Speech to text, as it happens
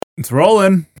It's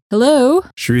rolling. Hello?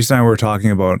 Sharice and I were talking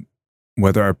about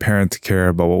whether our parents care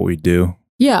about what we do.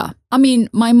 Yeah. I mean,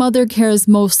 my mother cares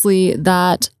mostly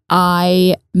that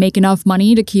I make enough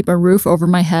money to keep a roof over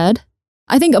my head.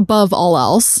 I think above all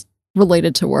else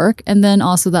related to work. And then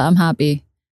also that I'm happy.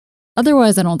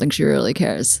 Otherwise, I don't think she really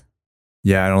cares.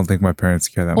 Yeah, I don't think my parents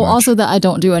care that much. Also that I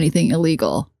don't do anything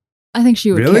illegal. I think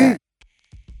she would Really? care.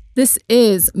 This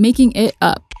is Making It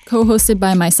Up, co-hosted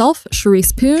by myself,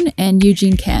 Sharice Poon, and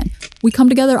Eugene Kan. We come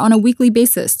together on a weekly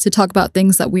basis to talk about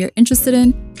things that we are interested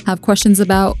in, have questions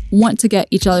about, want to get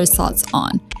each other's thoughts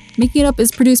on. Making It Up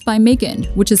is produced by Macon,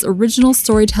 which is original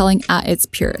storytelling at its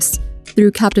purest,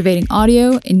 through captivating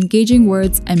audio, engaging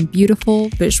words, and beautiful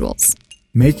visuals.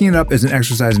 Making It Up is an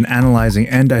exercise in analyzing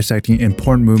and dissecting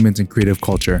important movements in creative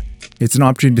culture. It's an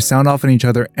opportunity to sound off on each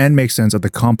other and make sense of the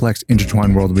complex,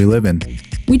 intertwined world we live in.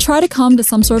 We try to come to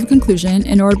some sort of conclusion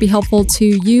in order to be helpful to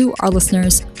you, our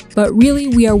listeners, but really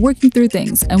we are working through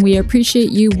things and we appreciate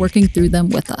you working through them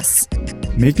with us.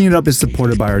 Making It Up is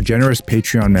supported by our generous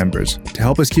Patreon members. To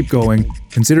help us keep going,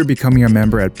 consider becoming a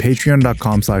member at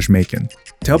patreon.com/Macon.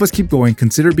 To help us keep going,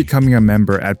 consider becoming a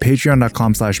member at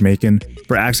patreon.com/Macon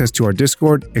for access to our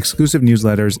Discord, exclusive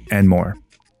newsletters, and more.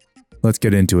 Let's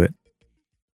get into it.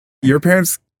 Your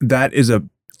parents, that is a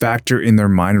factor in their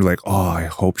mind, are like, oh, I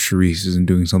hope Sharice isn't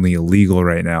doing something illegal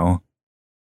right now.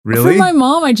 Really? For my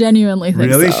mom, I genuinely think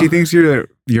Really? so. She thinks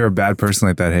you're a bad person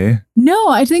like that, hey? No,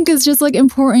 I think it's just like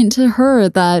important to her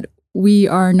that we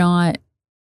are not.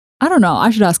 I don't know. I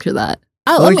should ask her that.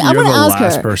 I'm You're going to the ask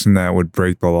last her. person that would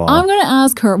break the law. I'm going to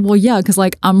ask her. Well, yeah, because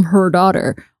like I'm her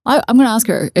daughter. I'm going to ask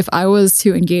her if I was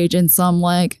to engage in some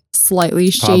like slightly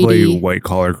shady. Probably white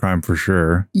collar crime for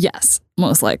sure. Yes,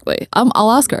 most likely.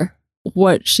 I'll ask her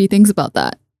what she thinks about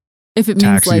that. If it means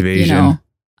Tax like evasion.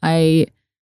 I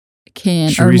can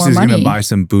earn Sharice more is going money. to buy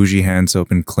some bougie hand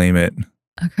soap and claim it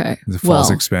Okay. as a false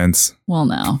expense. Well,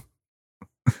 now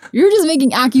you're just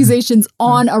making accusations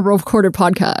on a recorded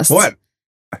podcast. What?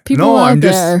 People No, out I'm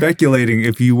just there. speculating.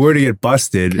 If you were to get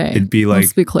busted, Okay, it'd be like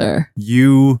let's be clear.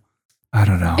 you, I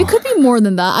don't know. It could be more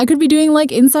than that. I could be doing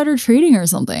like insider trading or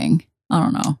something. I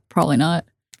don't know. Probably not.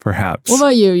 Perhaps. What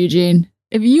about you, Eugene?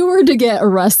 If you were to get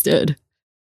arrested,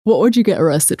 what would you get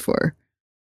arrested for?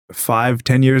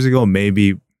 5-10 years ago,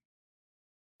 maybe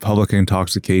public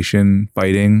intoxication,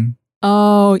 fighting.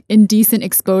 Oh, indecent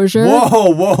exposure.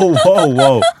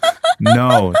 Whoa.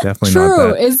 No, definitely True.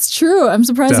 not that. It's true. I'm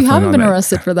surprised Definitely you haven't not been that.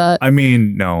 arrested for that. I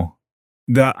mean, no.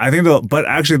 But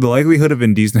actually the likelihood of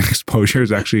indecent exposure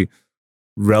is actually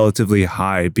relatively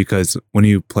high because when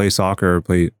you play soccer or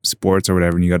play sports or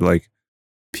whatever and you got to like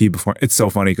pee before, it's so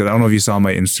funny because I don't know if you saw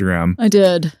my Instagram. I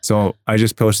did. So I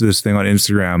just posted this thing on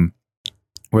Instagram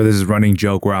where there's this running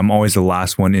joke where I'm always the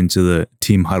last one into the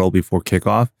team huddle before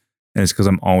kickoff. And it's because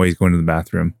I'm always going to the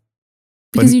bathroom.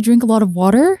 Because you drink a lot of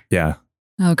water? Yeah.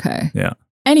 Okay. Yeah.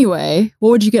 Anyway, what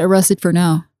would you get arrested for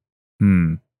now?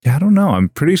 Yeah, I don't know. I'm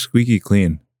pretty squeaky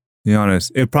clean. To be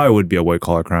honest, it probably would be a white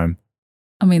collar crime.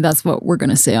 I mean, that's what we're going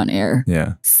to say on air.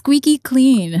 Yeah. Squeaky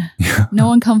clean. Yeah. No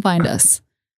one come find us.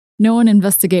 No one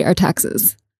investigate our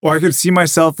taxes. Or I could see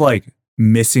myself like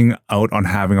missing out on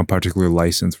having a particular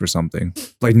license for something.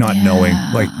 Like not knowing.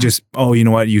 Like just, oh, you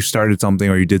know what? You started something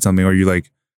or you did something or you like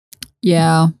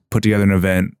Yeah. put together an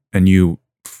event and you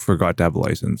forgot to have a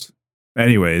license.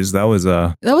 Anyways, that was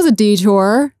That was a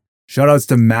detour. shout outs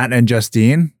to Matt and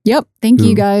Justine. Yep. Thank you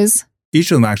Who- guys. Each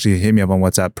of them actually hit me up on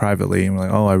WhatsApp privately and were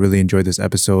like, oh, I really enjoyed this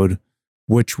episode,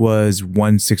 which was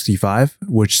 165,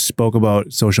 which spoke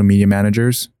about social media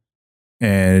managers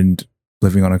and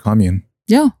living on a commune.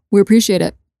 Yeah. We appreciate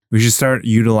it. We should start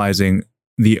utilizing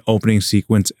the opening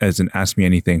sequence as an ask me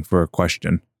anything for a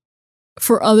question.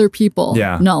 For other people.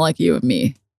 Yeah. Not like you and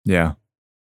me. Yeah.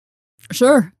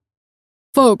 Sure.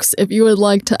 Folks, if you would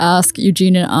like to ask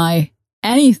Eugene and I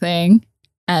anything,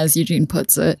 as Eugene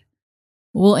puts it,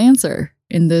 we'll answer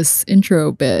in this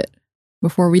intro bit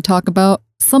before we talk about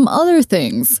some other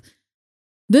things.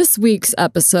 This week's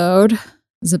episode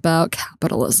is about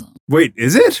capitalism. Wait,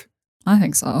 is it? I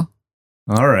think so.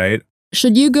 All right.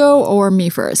 Should you go or me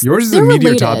first? Yours is They're a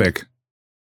meteor related. topic.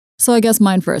 So I guess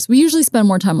mine first. We usually spend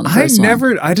more time on the first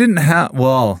one. I didn't have,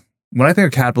 well, when I think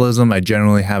of capitalism, I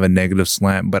generally have a negative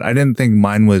slant, but I didn't think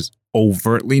mine was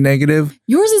overtly negative.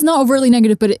 Yours is not overtly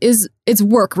negative, but it's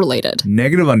work related.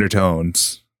 Negative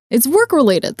undertones. It's work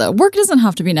related though. Work doesn't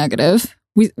have to be negative.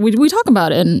 We talk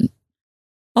about it in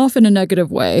often a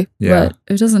negative way, Yeah. but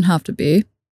it doesn't have to be.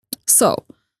 So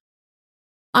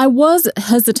I was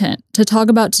hesitant to talk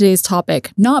about today's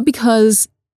topic, not because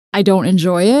I don't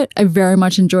enjoy it. I very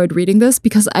much enjoyed reading this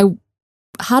because I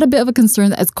had a bit of a concern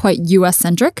that it's quite US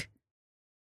centric.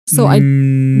 So I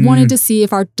wanted to see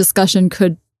if our discussion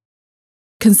could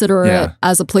consider it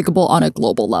as applicable on a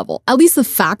global level. At least the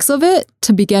facts of it,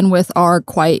 to begin with, are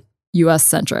quite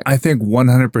US-centric. I think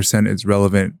 100% is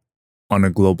relevant on a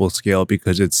global scale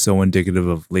because it's so indicative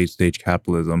of late-stage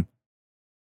capitalism.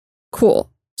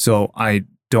 Cool. So I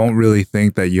don't really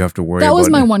think that you have to worry about it. That was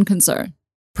my one concern,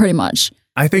 pretty much.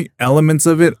 I think elements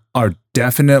of it are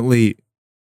definitely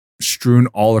strewn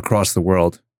all across the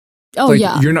world. Oh, like,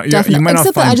 yeah. You're not, definitely. you might Except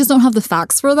not find, that I just don't have the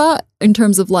facts for that in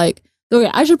terms of like, okay,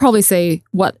 I should probably say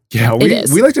what it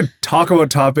is. We like to talk about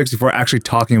topics before actually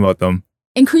talking about them.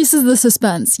 Increases the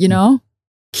suspense, you know?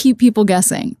 Keep people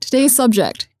guessing. Today's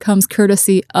subject comes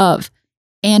courtesy of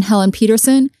Anne Helen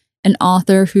Peterson, an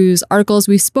author whose articles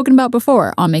we've spoken about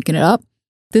before on Making It Up.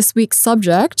 This week's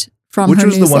subject from her newsletter.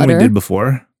 Which was the one we did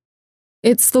before?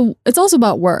 It's also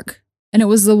about work. And it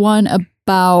was the one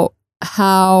about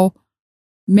how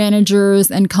managers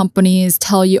and companies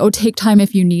tell you, oh, take time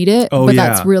if you need it. But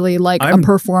that's really like a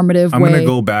performative way. I'm going to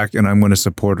go back and I'm going to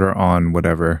support her on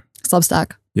whatever.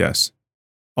 Substack. Yes.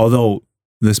 Although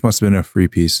this must have been a free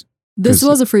piece. This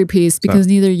was a free piece because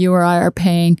neither you or I are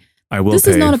paying. This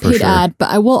is not a paid ad, but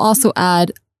I will also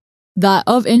add that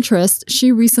of interest,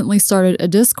 she recently started a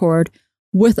Discord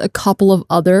with a couple of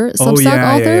other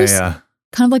Substack authors.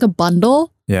 Kind of like a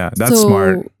bundle. Yeah, that's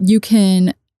smart. You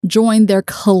can join their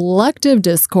collective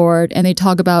Discord and they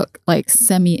talk about like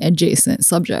semi-adjacent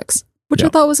subjects, which I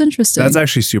thought was interesting. That's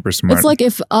actually super smart. It's like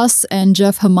if us and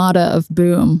Jeff Hamada of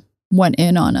Boom went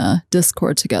in on a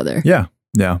Discord together. Yeah.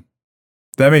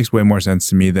 That makes way more sense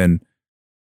to me than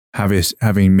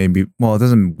having maybe, well, it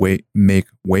doesn't make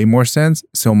way more sense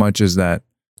so much as that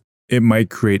it might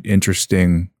create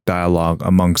interesting dialogue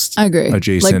amongst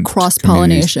adjacent like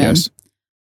cross-pollination. Yes.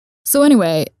 So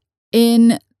anyway,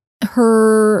 in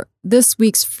her this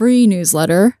week's free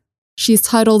newsletter, she's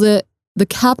titled it, "The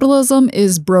Capitalism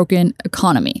is Broken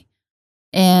Economy."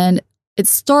 And it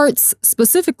starts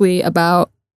specifically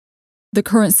about the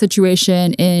current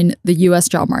situation in the US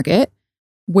job market,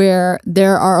 where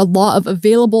there are a lot of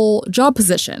available job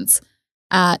positions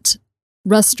at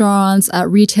restaurants, at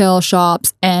retail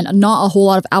shops, and not a whole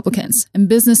lot of applicants. And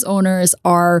business owners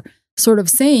are sort of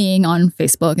saying on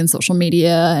Facebook and social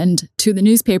media and to the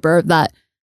newspaper that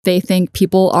they think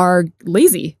people are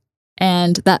lazy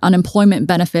and that unemployment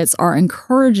benefits are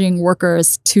encouraging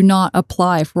workers to not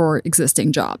apply for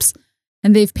existing jobs.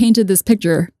 And they've painted this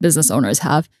picture, business owners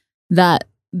have, that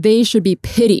they should be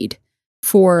pitied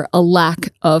for a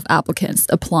lack of applicants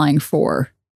applying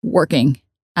for working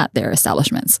at their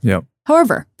establishments. Yep.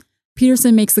 However,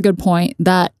 Peterson makes the good point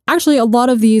that actually a lot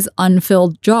of these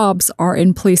unfilled jobs are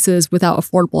in places without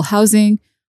affordable housing,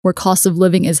 where cost of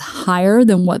living is higher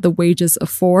than what the wages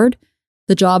afford.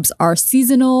 The jobs are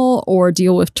seasonal or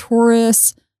deal with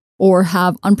tourists or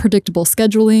have unpredictable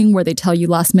scheduling where they tell you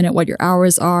last minute what your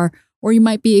hours are, or you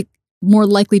might be more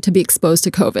likely to be exposed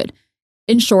to COVID.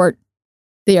 In short,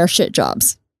 they are shit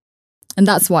jobs. And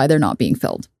that's why they're not being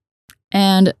filled.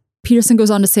 And Peterson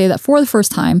goes on to say that for the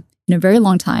first time in a very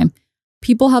long time,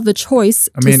 people have the choice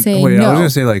to say no. I was going to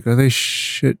say, like, are they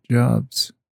shit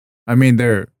jobs? I mean,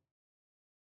 they're,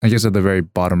 I guess, at the very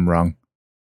bottom rung,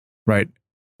 right?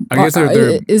 I guess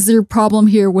they're... Is there a problem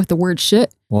here with the word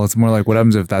shit? Well, it's more like, what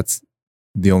happens if that's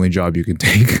the only job you can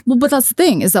take? Well, but that's the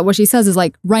thing, is that what she says is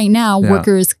like, right now,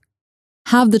 workers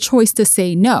have the choice to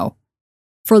say no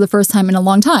for the first time in a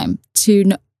long time, to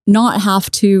not have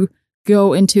to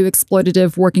go into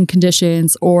exploitative working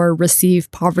conditions or receive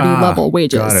poverty level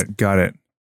wages. Got it.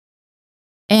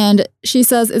 And she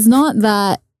says it's not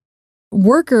that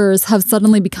workers have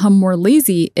suddenly become more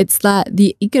lazy. It's that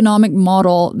the economic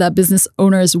model that business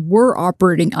owners were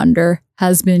operating under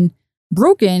has been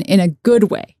broken in a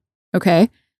good way. Okay.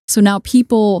 So now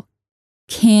people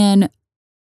can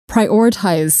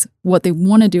prioritize what they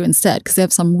want to do instead because they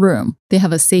have some room. They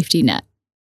have a safety net.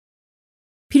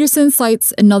 Peterson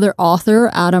cites another author,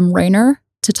 Adam Rayner,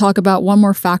 to talk about one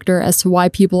more factor as to why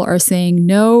people are saying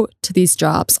no to these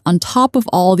jobs on top of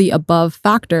all the above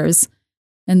factors,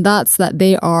 and that's that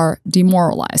they are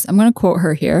demoralized. I'm going to quote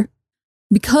her here.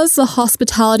 Because the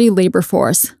hospitality labor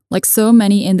force, like so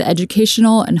many in the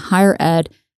educational and higher ed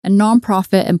and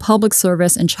nonprofit and public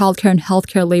service and childcare and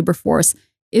healthcare labor force,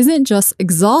 isn't just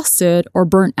exhausted or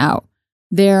burnt out,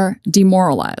 they're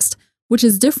demoralized, which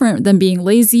is different than being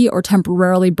lazy or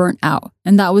temporarily burnt out.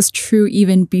 And that was true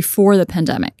even before the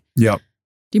pandemic. Yep.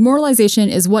 Demoralization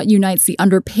is what unites the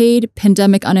underpaid,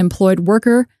 pandemic unemployed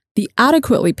worker, the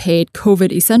adequately paid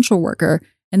COVID essential worker,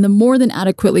 and the more than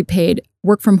adequately paid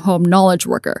work from home knowledge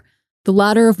worker, the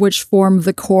latter of which form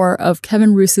the core of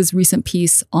Kevin Roos's recent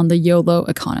piece on the YOLO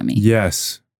economy.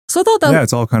 Yes. So I thought that Yeah,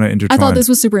 it's all kind of intertwined. I thought this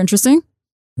was super interesting.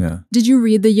 Yeah. Did you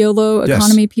read the YOLO Yes.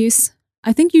 economy piece?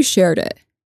 I think you shared it.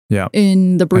 Yeah.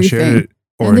 In the I briefing. shared it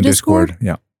or In the in Discord. Discord?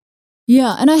 Yeah.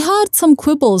 Yeah, and I had some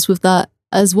quibbles with that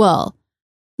as well.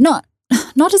 Not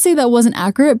to say that wasn't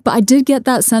accurate, but I did get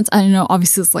that sense. I don't know,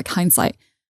 obviously it's like hindsight,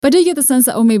 but I did get the sense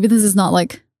that, oh, maybe this is not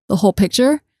like the whole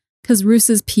picture, because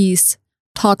Roos's piece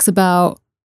talks about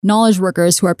knowledge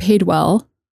workers who are paid well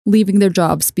leaving their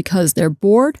jobs because they're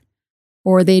bored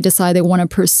or they decide they want to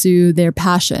pursue their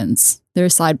passions, their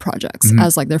side projects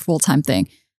as like their full-time thing.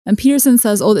 And Peterson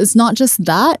says, oh, it's not just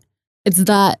that, it's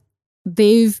that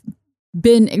they've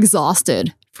been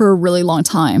exhausted for a really long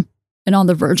time and on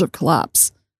the verge of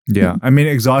collapse. Yeah. I mean,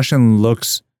 exhaustion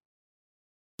looks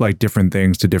like different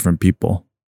things to different people,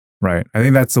 right? I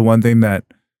think that's the one thing that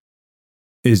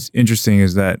is interesting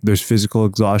is that there's physical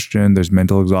exhaustion, there's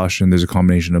mental exhaustion, there's a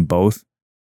combination of both.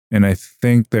 And I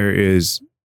think there is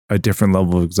a different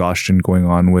level of exhaustion going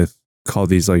on with call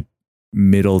these like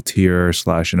middle tier /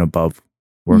 and above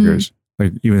workers,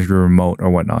 like even if you're remote or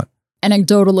whatnot.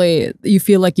 Anecdotally, you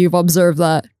feel like you've observed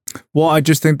that. Well, I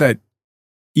just think that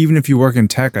even if you work in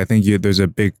tech, I think there's a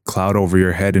big cloud over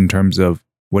your head in terms of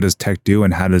what does tech do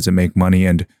and how does it make money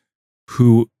and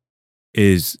who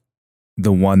is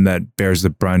the one that bears the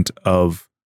brunt of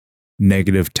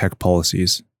negative tech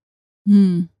policies,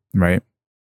 right?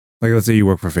 Like, let's say you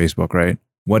work for Facebook, right?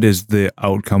 What is the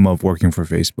outcome of working for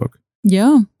Facebook?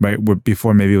 Yeah. Right? Where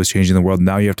before maybe it was changing the world.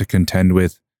 Now you have to contend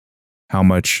with how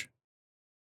much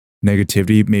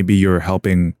negativity maybe you're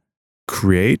helping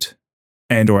create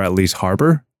and or at least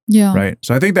harbor. Yeah. Right?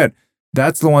 So I think that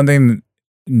that's the one thing,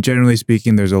 generally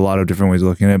speaking, there's a lot of different ways of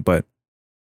looking at it, but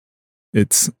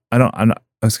it's kind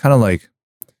of like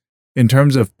in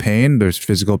terms of pain, there's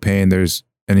physical pain, there's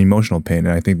an emotional pain.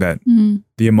 And I think that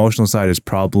the emotional side is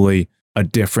probably a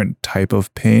different type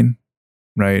of pain,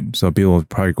 right? So people are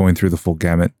probably going through the full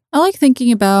gamut. I like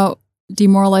thinking about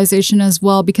demoralization as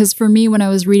well, because for me, when I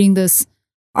was reading this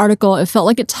article, it felt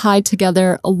like it tied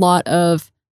together a lot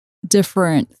of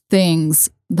different things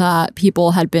that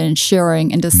people had been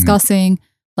sharing and discussing.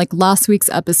 Like last week's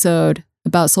episode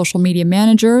about social media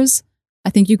managers, I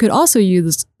think you could also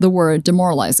use the word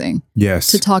demoralizing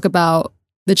to talk about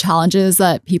the challenges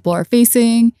that people are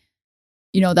facing.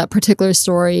 You know, that particular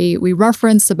story we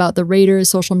referenced about the Raiders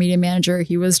social media manager,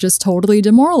 he was just totally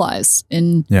demoralized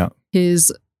in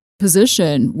his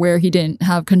position where he didn't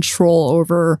have control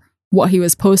over what he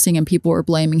was posting and people were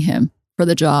blaming him for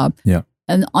the job. Yeah.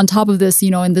 And on top of this, you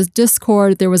know, in this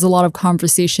Discord, there was a lot of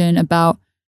conversation about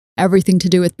everything to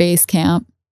do with Basecamp.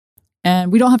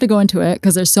 And we don't have to go into it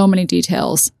because there's so many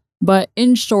details. But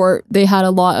in short, they had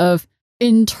a lot of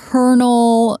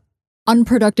internal,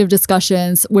 unproductive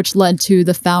discussions, which led to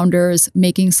the founders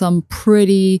making some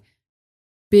pretty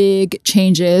big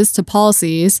changes to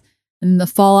policies. And the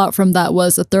fallout from that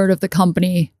was a third of the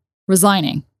company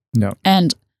resigning. No.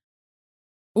 And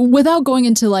without going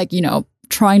into like, you know,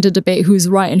 trying to debate who's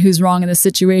right and who's wrong in this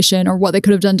situation or what they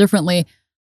could have done differently,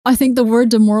 I think the word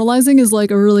demoralizing is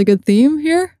like a really good theme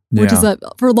here, which is that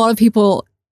for a lot of people,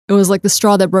 it was like the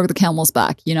straw that broke the camel's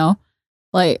back, you know?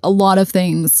 Like a lot of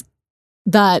things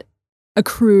that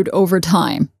accrued over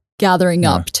time, gathering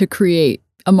up to create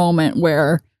a moment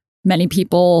where many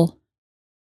people,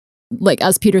 like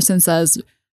as Peterson says,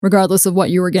 regardless of what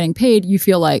you were getting paid, you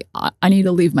feel like I need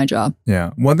to leave my job.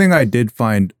 Yeah. One thing I did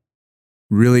find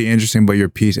really interesting about your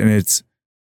piece, and it's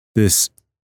this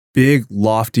big,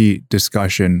 lofty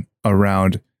discussion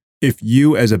around if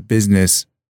you as a business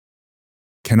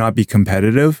cannot be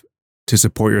competitive to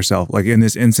support yourself, like in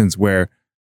this instance where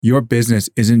your business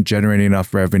isn't generating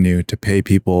enough revenue to pay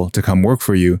people to come work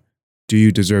for you, do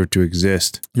you deserve to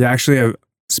exist? Yeah, actually, I've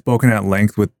spoken at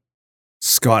length with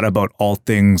Scott about all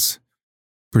things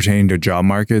pertaining to job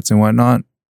markets and whatnot.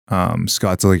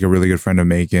 Scott's like a really good friend of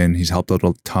Macon. He's helped out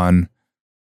a ton.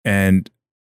 And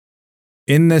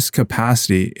in this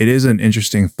capacity, it is an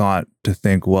interesting thought to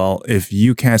think, well, if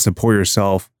you can't support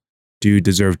yourself, do you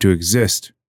deserve to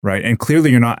exist? Right? And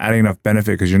clearly you're not adding enough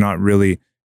benefit because you're not really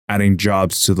adding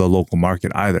jobs to the local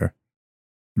market either.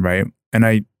 Right? And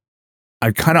I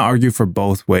kind of argue for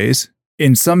both ways.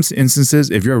 In some instances,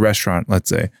 if you're a restaurant, let's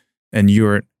say, and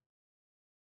you're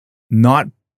not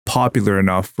popular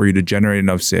enough for you to generate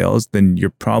enough sales, then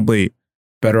you're probably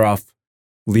better off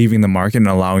leaving the market and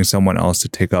allowing someone else to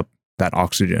take up that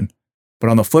oxygen. But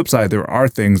on the flip side, there are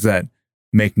things that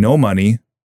make no money,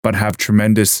 but have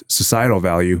tremendous societal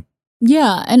value.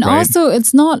 Yeah. And also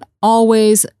it's not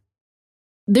always,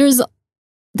 there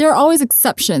are always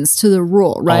exceptions to the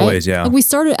rule, right? Always, yeah. Like we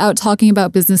started out talking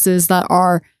about businesses that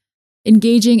are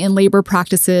engaging in labor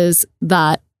practices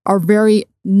that are very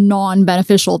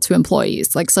non-beneficial to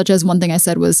employees, like such as one thing I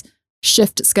said was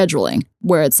shift scheduling,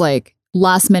 where it's like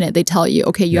last minute they tell you,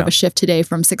 okay, you have a shift today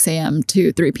from 6 a.m.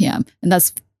 to 3 p.m. And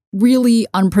that's really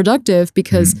unproductive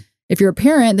because if you're a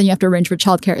parent, then you have to arrange for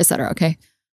childcare, et cetera. Okay.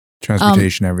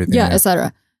 Transportation, everything. Yeah, et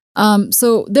cetera.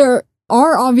 So there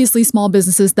are obviously small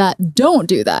businesses that don't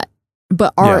do that,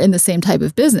 but are in the same type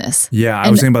of business. Yeah, I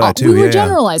was thinking about that too. We were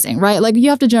generalizing, right? Like you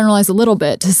have to generalize a little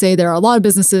bit to say there are a lot of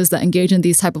businesses that engage in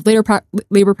these type of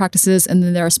labor practices, and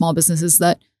then there are small businesses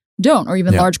that don't, or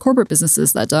even large corporate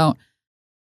businesses that don't.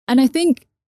 And I think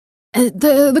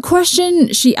the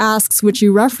question she asks, which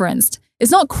you referenced,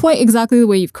 is not quite exactly the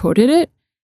way you've quoted it.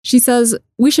 She says,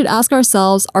 we should ask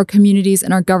ourselves, our communities,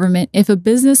 and our government, if a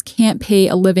business can't pay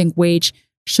a living wage,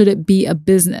 should it be a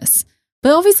business?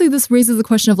 But obviously this raises the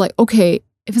question of like, okay,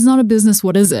 if it's not a business,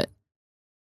 what is it?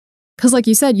 Because like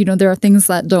you said, there are things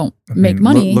that don't make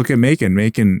money. Look at Macon.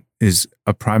 Macon is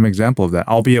a prime example of that,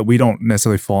 albeit we don't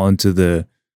necessarily fall into the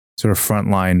sort of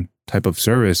frontline type of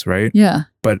service, right? Yeah.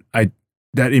 But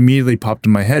that immediately popped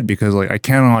in my head because like I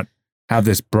cannot have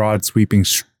this broad sweeping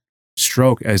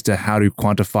stroke as to how to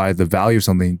quantify the value of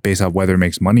something based on whether it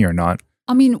makes money or not.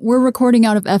 I mean, we're recording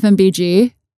out of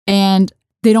FMBG and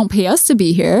they don't pay us to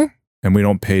be here. And we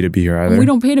don't pay to be here either. We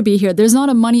don't pay to be here. There's not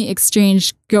a money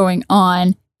exchange going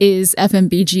on. Is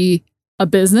FMBG a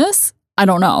business? I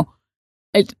don't know.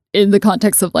 In the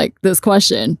context of like this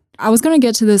question, I was going to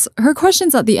get to this. Her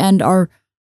questions at the end are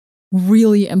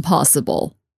really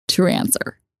impossible to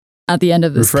answer at the end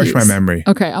of this Refresh piece. my memory.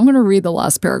 Okay, I'm going to read the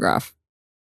last paragraph.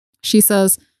 She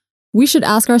says, we should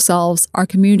ask ourselves, our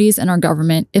communities, and our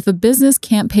government, if a business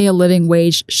can't pay a living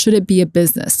wage, should it be a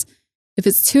business? If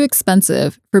it's too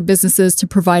expensive for businesses to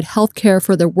provide health care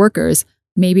for their workers,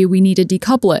 maybe we need to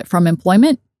decouple it from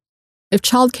employment. If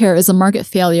childcare is a market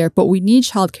failure, but we need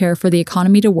childcare for the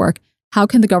economy to work, how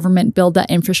can the government build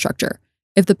that infrastructure?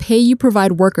 If the pay you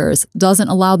provide workers doesn't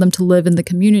allow them to live in the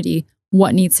community,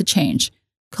 what needs to change?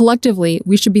 Collectively,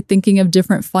 we should be thinking of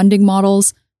different funding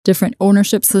models, different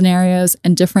ownership scenarios,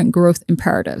 and different growth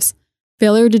imperatives.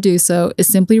 Failure to do so is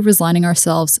simply resigning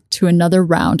ourselves to another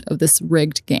round of this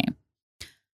rigged game.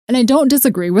 And I don't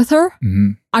disagree with her.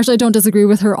 Actually, I don't disagree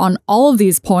with her on all of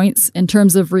these points in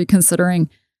terms of reconsidering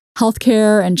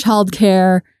healthcare and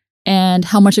childcare and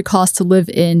how much it costs to live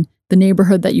in the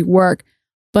neighborhood that you work.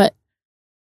 But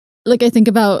like I think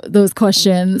about those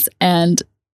questions and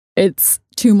it's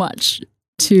too much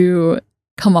to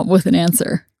come up with an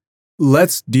answer.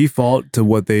 Let's default to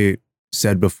what they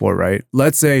said before, right?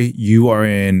 Let's say you are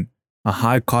in a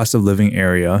high cost of living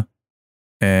area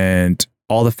and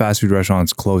all the fast food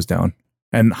restaurants close down.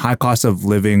 And high cost of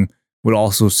living would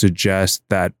also suggest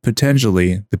that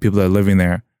potentially the people that are living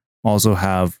there also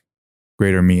have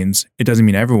greater means. It doesn't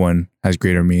mean everyone has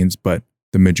greater means, but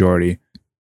the majority.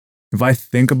 If I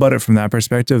think about it from that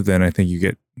perspective, then I think you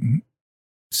get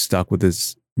stuck with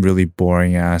this really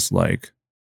boring ass, like,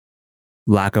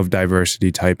 lack of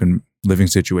diversity type and living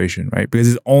situation, right? Because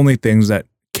it's only things that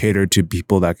cater to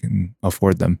people that can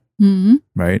afford them,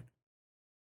 right?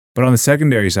 But on the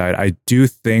secondary side, I do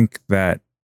think that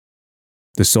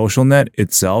the social net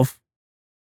itself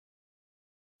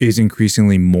is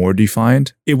increasingly more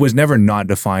defined. It was never not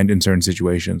defined in certain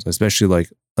situations, especially like,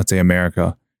 let's say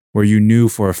America, where you knew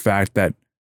for a fact that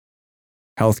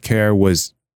healthcare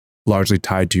was largely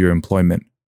tied to your employment.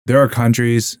 There are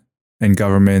countries and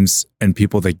governments and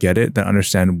people that get it, that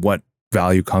understand what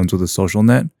value comes with a social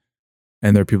net,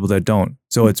 and there are people that don't.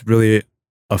 So it's really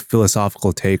a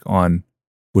philosophical take on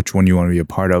which one you want to be a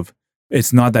part of.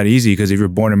 It's not that easy because if you're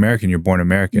born American, you're born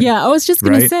American. Yeah, I was just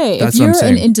going to say, if you're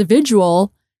an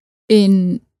individual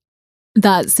in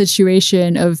that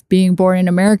situation of being born in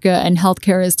America and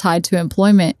healthcare is tied to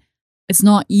employment, it's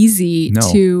not easy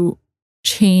to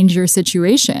change your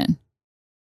situation.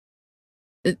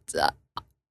 It's,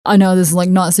 I know this is like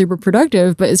not super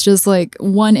productive, but it's just like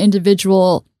one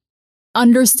individual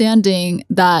understanding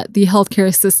that the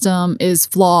healthcare system is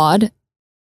flawed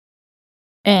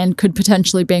and could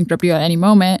potentially bankrupt you at any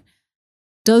moment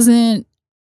doesn't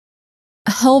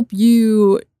help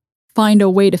you find a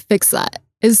way to fix that.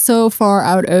 It's so far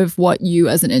out of what you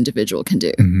as an individual can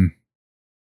do.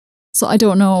 So I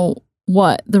don't know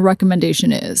what the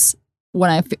recommendation is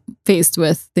when I'm faced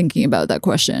with thinking about that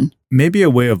question. Maybe a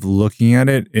way of looking at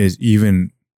it is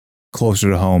even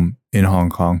closer to home in Hong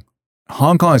Kong.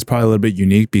 Hong Kong is probably a little bit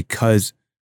unique because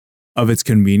of its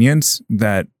convenience,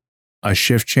 that a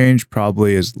shift change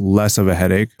probably is less of a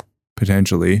headache,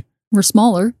 potentially. We're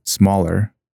smaller.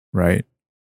 Smaller, right?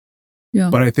 Yeah.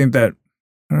 But I think that,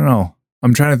 I don't know.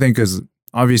 I'm trying to think because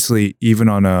obviously even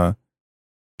on a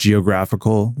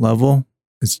geographical level,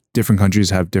 different countries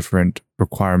have different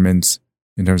requirements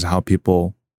in terms of how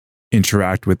people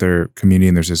interact with their community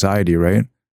and their society, right?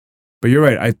 But you're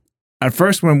right. At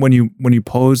first when you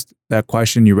posed that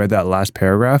question, you read that last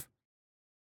paragraph,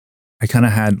 I kind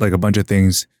of had like a bunch of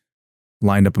things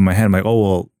lined up in my head. I'm like, oh,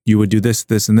 well, you would do this,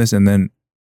 this, and this. And then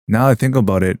now I think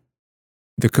about it,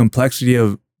 the complexity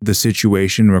of the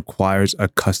situation requires a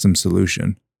custom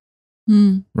solution,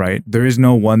 right? There is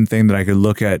no one thing that I could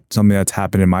look at something that's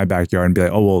happened in my backyard and be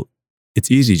like, oh, well,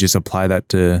 it's easy. Just apply that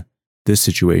to this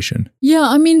situation. Yeah,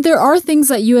 I mean, there are things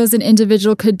that you as an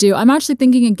individual could do. I'm actually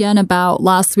thinking again about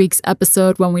last week's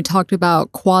episode when we talked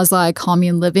about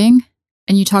quasi-commune living,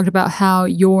 and you talked about how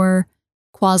your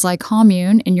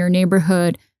quasi-commune in your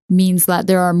neighborhood means that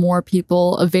there are more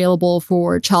people available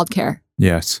for childcare.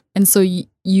 Yes. And so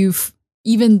you've,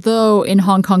 even though in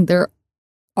Hong Kong there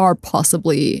are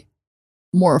possibly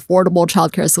more affordable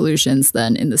childcare solutions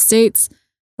than in the States,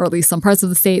 or at least some parts of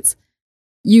the States,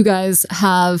 you guys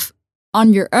have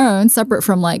on your own, separate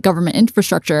from like government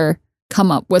infrastructure,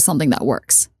 come up with something that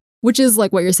works, which is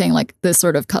like what you're saying, like this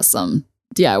sort of custom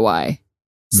DIY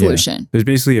solution. Yeah. There's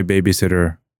basically a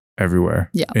babysitter everywhere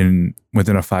within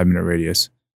a 5-minute radius.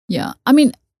 Yeah. I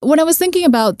mean, when I was thinking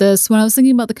about this, when I was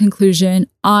thinking about the conclusion,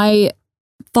 I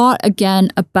thought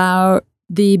again about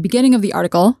the beginning of the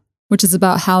article, which is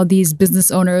about how these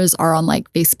business owners are on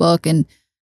like Facebook and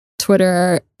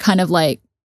Twitter, kind of like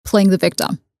playing the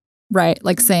victim, right?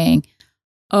 Like saying,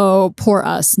 oh, poor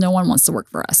us, no one wants to work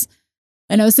for us.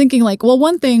 And I was thinking like, well,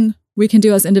 one thing we can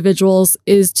do as individuals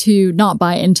is to not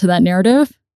buy into that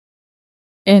narrative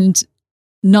and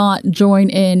not join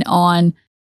in on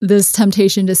this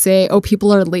temptation to say, oh,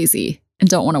 people are lazy and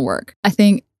don't want to work.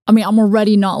 I'm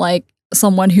already not like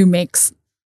someone who makes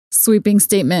sweeping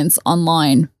statements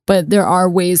online, but there are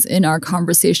ways in our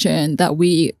conversation that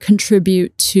we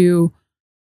contribute to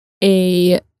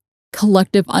a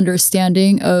collective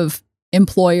understanding of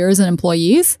employers and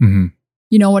employees. Mm-hmm.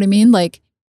 You know what I mean? Like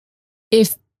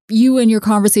if you in your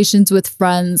conversations with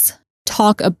friends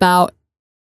talk about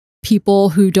people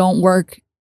who don't work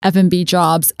F&B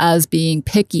jobs as being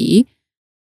picky,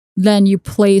 then you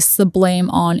place the blame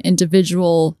on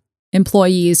individual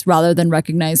employees rather than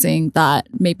recognizing that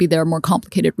maybe there are more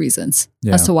complicated reasons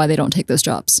as to why they don't take those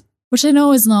jobs, which I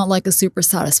know is not like a super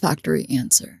satisfactory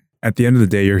answer. At the end of the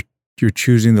day, you're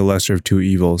choosing the lesser of two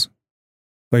evils.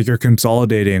 Like you're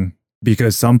consolidating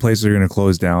because some places are going to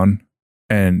close down.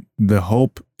 And the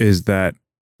hope is that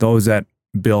those that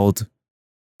build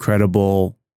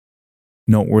credible,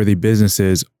 noteworthy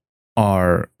businesses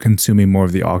are consuming more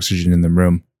of the oxygen in the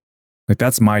room. Like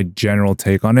that's my general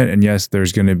take on it. And yes,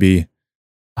 there's going to be,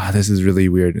 this is really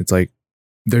weird. It's like,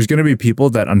 there's going to be people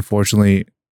that unfortunately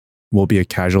will be a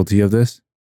casualty of this,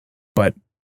 but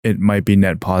it might be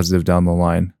net positive down the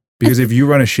line. Because if you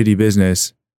run a shitty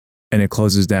business and it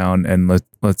closes down and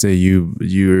let's say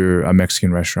you're a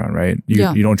Mexican restaurant, right?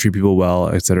 You don't treat people well,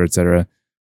 et cetera,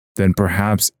 then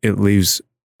perhaps it leaves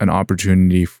an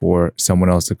opportunity for someone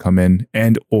else to come in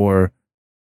and or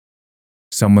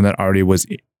someone that already was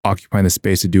occupying the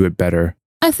space to do it better.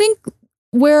 I think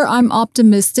where I'm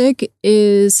optimistic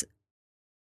is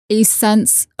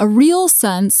a real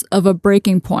sense of a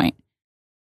breaking point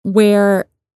where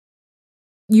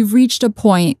you've reached a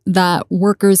point that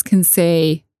workers can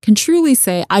truly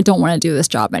say, I don't want to do this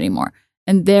job anymore.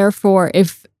 And therefore,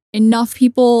 if enough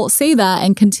people say that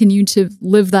and continue to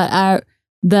live that out,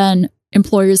 then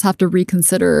employers have to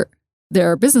reconsider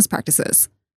their business practices.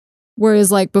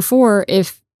 Whereas like before,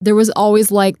 if there was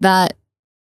always like that,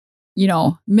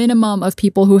 minimum of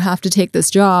people who have to take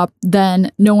this job,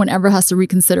 then no one ever has to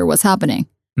reconsider what's happening.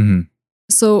 Mm-hmm.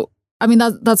 So, I mean,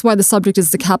 that's why the subject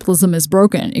is the capitalism is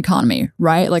broken economy,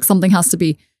 right? Like something has to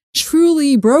be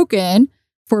truly broken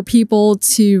for people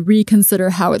to reconsider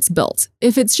how it's built.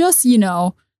 If it's just,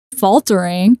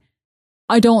 faltering,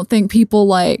 I don't think people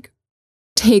like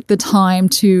take the time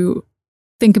to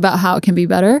think about how it can be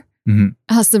better. Mm-hmm.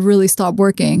 It has to really stop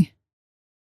working.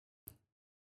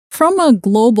 From a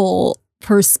global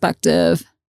perspective,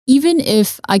 even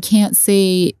if I can't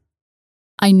say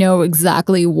I know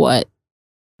exactly what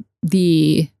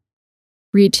the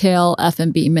retail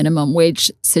F&B minimum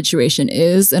wage situation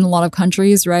is in a lot of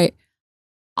countries, right?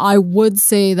 I would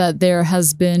say that there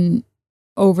has been,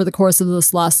 over the course of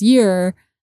this last year,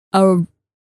 a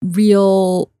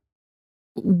real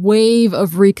wave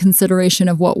of reconsideration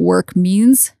of what work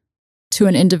means to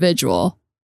an individual.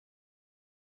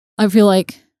 I feel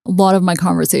like a lot of my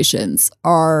conversations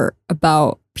are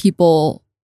about people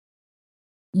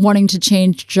wanting to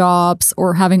change jobs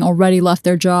or having already left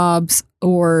their jobs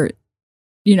or,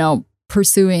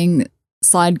 pursuing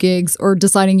side gigs or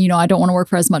deciding, I don't want to work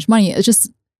for as much money. It's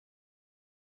just,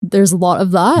 there's a lot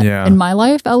of that in my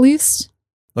life, at least.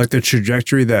 Like the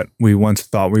trajectory that we once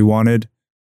thought we wanted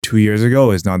 2 years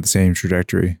ago is not the same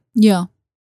trajectory. Yeah.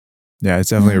 Yeah, it's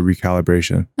definitely a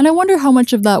recalibration. And I wonder how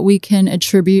much of that we can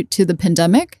attribute to the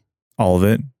pandemic. All of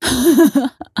it.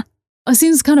 It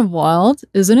seems kind of wild,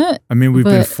 isn't it? I mean, we've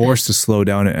been forced to slow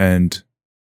down and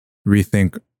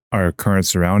rethink our current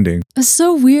surroundings. It's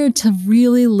so weird to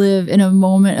really live in a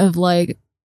moment of like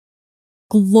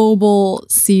global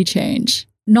sea change.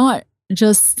 Not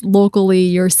just locally,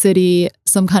 your city,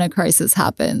 some kind of crisis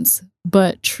happens,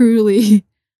 but truly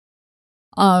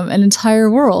an entire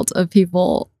world of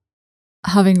people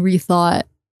having rethought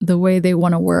the way they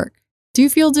want to work. Do you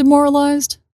feel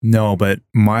demoralized? No, but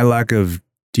my lack of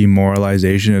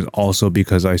demoralization is also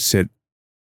because I sit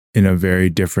in a very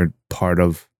different part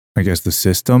of, I guess, the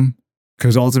system.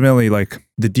 Because ultimately, like,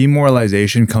 the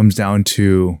demoralization comes down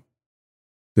to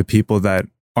the people that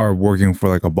are working for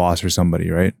like a boss or somebody,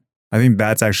 right? I think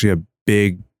that's actually a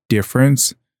big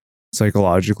difference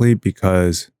psychologically,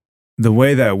 because the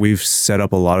way that we've set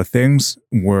up a lot of things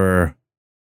were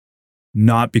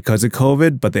not because of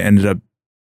COVID, but they ended up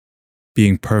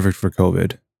being perfect for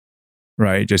COVID,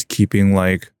 right? Just keeping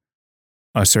like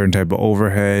a certain type of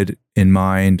overhead in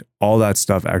mind, all that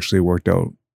stuff actually worked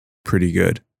out pretty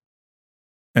good.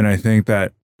 And I think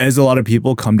that as a lot of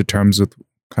people come to terms with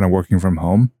kind of working from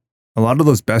home, a lot of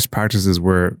those best practices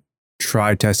were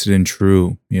tried, tested, and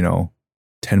true,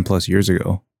 10 plus years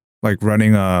ago. Like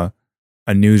running a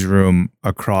newsroom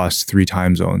across 3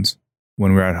 time zones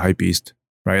when we were at Hypebeast,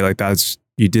 right? Like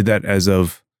you did that as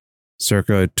of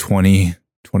circa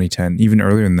 2010, even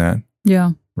earlier than that.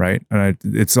 Yeah. Right. And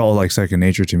it's all like second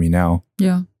nature to me now.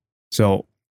 Yeah. So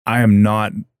I am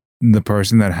not the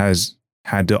person that has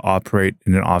had to operate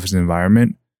in an office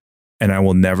environment, and I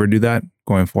will never do that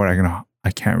going forward.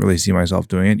 I can't really see myself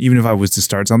doing it. Even if I was to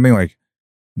start something, like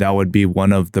that would be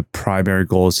one of the primary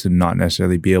goals, to not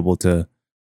necessarily be able to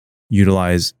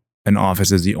utilize an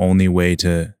office as the only way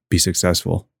to be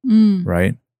successful.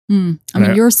 Right. I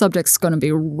mean, your subject's going to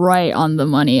be right on the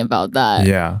money about that.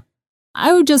 Yeah.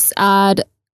 I would just add,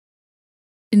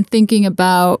 in thinking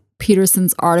about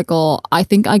Peterson's article, I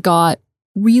think I got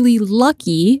really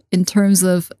lucky in terms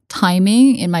of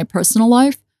timing in my personal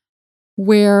life,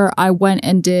 where I went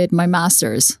and did my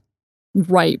master's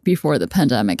right before the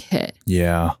pandemic hit.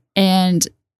 Yeah. And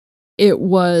it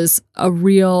was a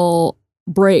real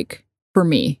break for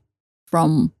me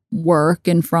from work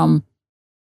and from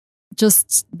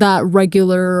just that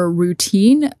regular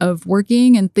routine of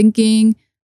working and thinking.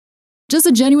 Just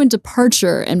a genuine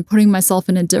departure and putting myself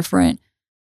in a different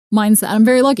mindset. I'm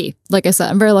very lucky. Like I said,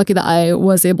 I'm very lucky that I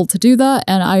was able to do that.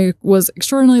 And I was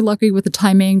extraordinarily lucky with the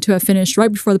timing to have finished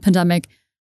right before the pandemic.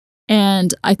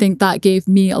 And I think that gave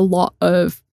me a lot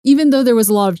of, even though there was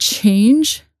a lot of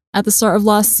change at the start of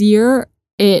last year,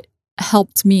 it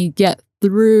helped me get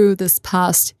through this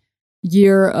past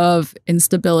year of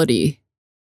instability,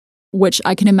 which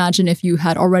I can imagine if you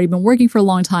had already been working for a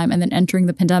long time and then entering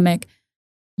the pandemic,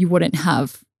 you wouldn't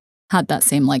have had that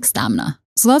same like stamina.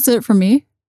 So that's it for me,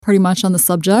 pretty much on the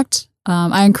subject.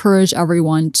 I encourage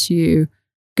everyone to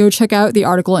go check out the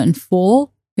article in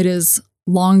full. It is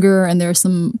longer and there are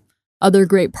some other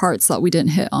great parts that we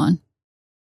didn't hit on.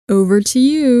 Over to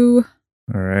you.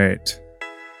 All right.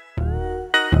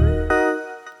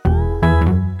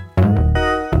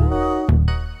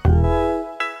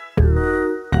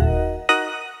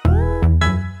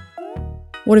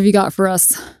 What have you got for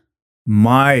us?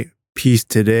 My piece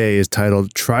today is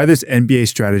titled "Try This NBA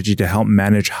Strategy to Help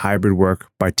Manage Hybrid Work"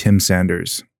 by Tim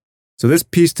Sanders. So this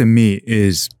piece to me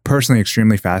is personally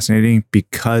extremely fascinating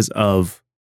because of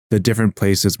the different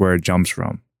places where it jumps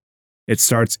from. It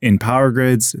starts in power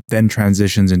grids, then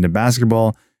transitions into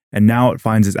basketball, and now it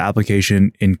finds its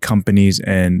application in companies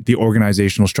and the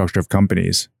organizational structure of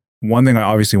companies. One thing I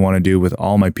obviously want to do with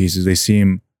all my pieces, they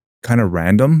seem kind of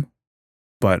random,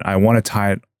 but I want to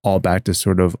tie it all back to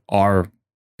sort of our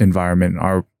environment,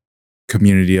 our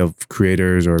community of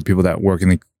creators or people that work in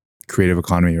the creative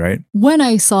economy, right? When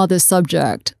I saw this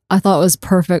subject, I thought it was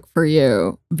perfect for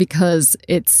you because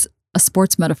it's a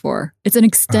sports metaphor. It's an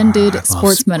extended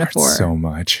sports metaphor. So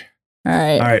much. All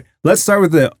right. Let's start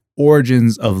with the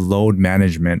origins of load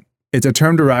management. It's a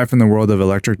term derived from the world of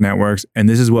electric networks, and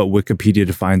this is what Wikipedia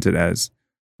defines it as.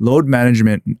 Load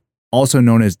management, also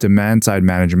known as demand-side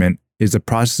management, is the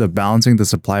process of balancing the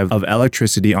supply of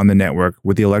electricity on the network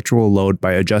with the electrical load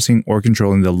by adjusting or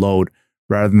controlling the load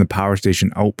rather than the power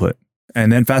station output.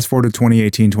 And then fast forward to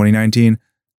 2018, 2019,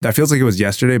 that feels like it was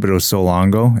yesterday, but it was so long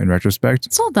ago in retrospect.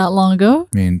 It's not that long ago.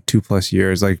 I mean, 2+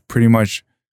 years, like pretty much,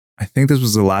 I think this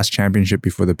was the last championship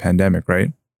before the pandemic,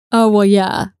 right? Oh, well,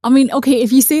 yeah. I mean, okay,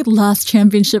 if you say last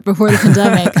championship before the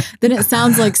pandemic, then it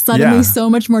sounds like suddenly so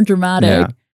much more dramatic. Yeah.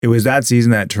 It was that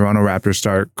season that Toronto Raptors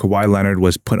star Kawhi Leonard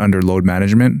was put under load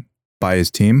management by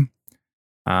his team.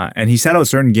 And he sat out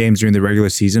certain games during the regular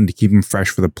season to keep him fresh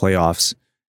for the playoffs.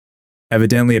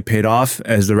 Evidently, it paid off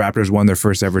as the Raptors won their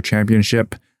first ever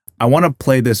championship. I want to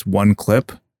play this one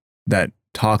clip that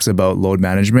talks about load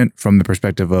management from the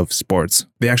perspective of sports.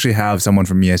 They actually have someone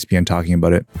from ESPN talking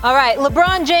about it. All right,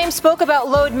 LeBron James spoke about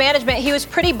load management. He was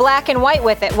pretty black and white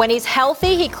with it. When he's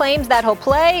healthy, he claims that he'll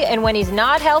play, and when he's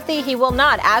not healthy, he will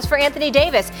not. As for Anthony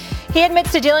Davis, he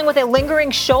admits to dealing with a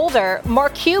lingering shoulder.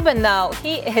 Mark Cuban, though,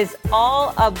 he is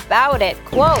all about it.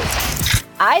 Quote,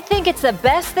 I think it's the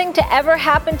best thing to ever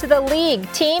happen to the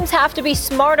league. Teams have to be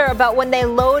smarter about when they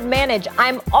load manage.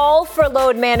 I'm all for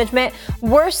load management.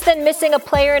 Worse than missing a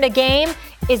player in a game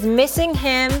is missing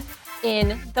him in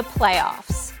the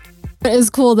playoffs.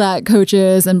 It's cool that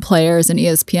coaches and players and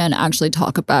ESPN actually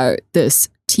talk about this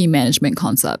team management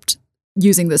concept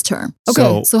using this term.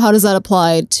 Okay, so how does that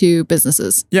apply to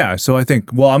businesses? Yeah, so I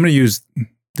think, well, I'm going to use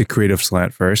the creative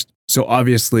slant first. So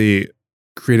obviously,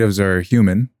 creatives are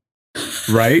human.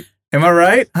 Right? Am I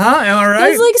right? Huh? Am I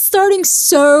right? It's like starting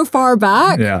so far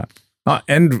back. Yeah.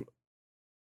 And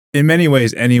in many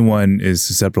ways, anyone is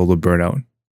susceptible to burnout.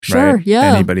 Sure. Right?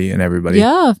 Yeah. Anybody and everybody.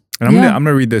 Yeah. And I'm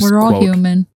gonna read this We're quote. all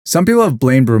human. Some people have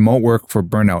blamed remote work for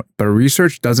burnout, but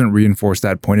research doesn't reinforce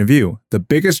that point of view. The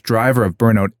biggest driver of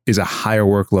burnout is a higher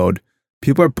workload.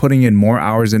 People are putting in more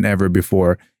hours than ever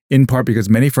before, in part because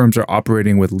many firms are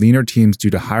operating with leaner teams due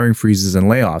to hiring freezes and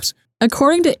layoffs.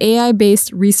 According to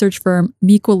AI-based research firm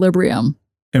Mequilibrium,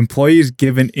 employees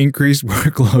given increased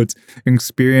workloads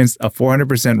experienced a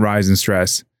 400% rise in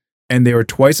stress, and they were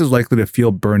twice as likely to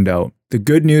feel burned out. The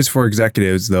good news for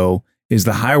executives, though, is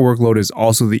the higher workload is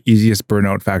also the easiest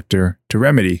burnout factor to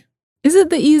remedy. Is it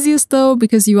the easiest, though?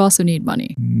 Because you also need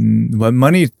money. But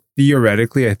money,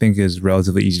 theoretically, I think is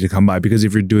relatively easy to come by because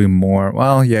if you're doing more,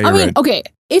 well, yeah, you're right. Okay,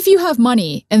 if you have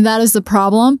money and that is the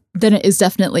problem, then it is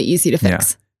definitely easy to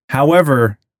fix. Yeah.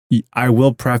 However, I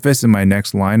will preface in my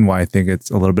next line why I think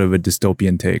it's a little bit of a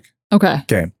dystopian take. Okay.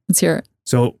 Okay. Let's hear it.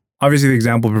 So obviously the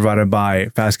example provided by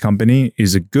Fast Company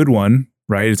is a good one,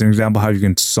 right? It's an example of how you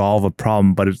can solve a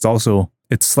problem, but it's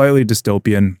slightly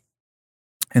dystopian.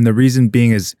 And the reason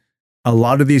being is a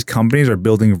lot of these companies are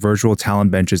building virtual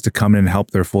talent benches to come in and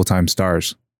help their full-time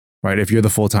stars, right? If you're the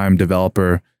full-time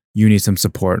developer, you need some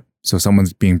support. So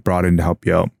someone's being brought in to help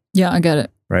you out. Yeah, I get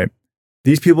it. Right.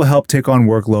 These people help take on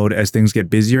workload as things get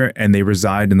busier and they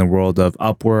reside in the world of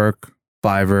Upwork,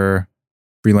 Fiverr,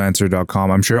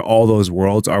 Freelancer.com. I'm sure all those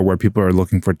worlds are where people are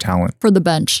looking for talent. For the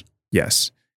bench.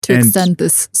 Yes. To extend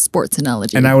this sports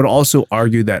analogy. And I would also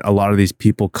argue that a lot of these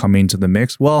people coming to the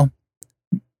mix, well,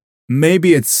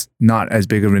 maybe it's not as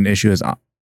big of an issue as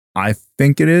I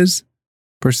think it is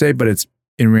per se, but it's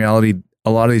in reality, a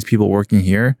lot of these people working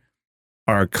here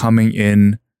are coming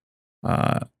in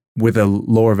with a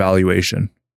lower valuation.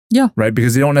 Yeah. Right?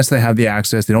 Because they don't necessarily have the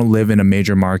access. They don't live in a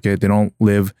major market. They don't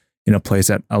live in a place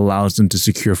that allows them to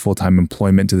secure full-time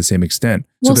employment to the same extent.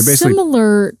 Well, so they're basically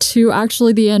similar to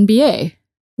actually the NBA,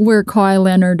 where Kawhi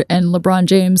Leonard and LeBron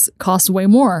James cost way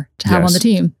more to have on the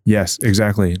team. Yes,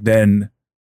 exactly. Then,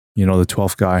 the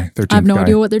 12th guy, 13th guy. I have no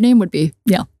idea what their name would be.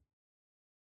 Yeah.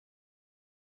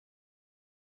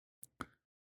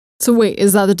 So wait,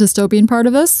 is that the dystopian part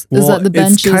of this? Is that the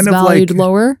bench is valued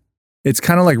lower? It's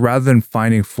kind of like rather than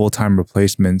finding full-time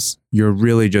replacements, you're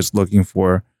really just looking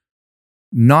for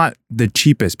not the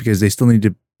cheapest because they still need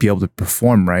to be able to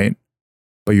perform, right?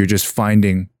 But you're just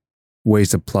finding ways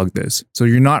to plug this. So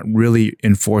you're not really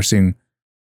enforcing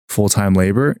full-time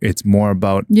labor. It's more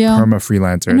about perma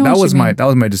freelancer. That was my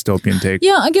dystopian take.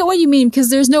 Yeah, I get what you mean because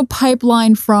there's no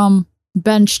pipeline from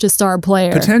bench to star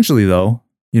player. Potentially though.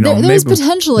 There's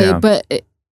potentially, but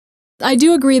I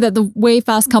do agree that the way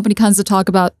Fast Company kind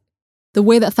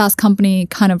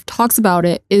of talks about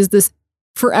it is this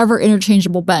forever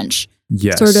interchangeable bench.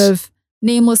 Yes. Sort of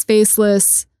nameless,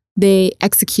 faceless. They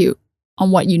execute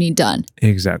on what you need done.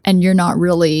 Exactly. And you're not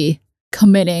really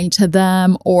committing to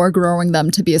them or growing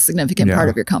them to be a significant part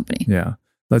of your company. Yeah.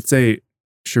 Let's say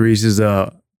Charisse is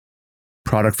a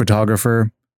product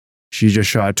photographer. She just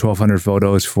shot 1,200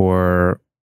 photos for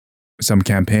some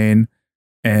campaign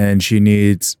and she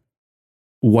needs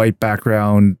white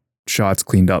background shots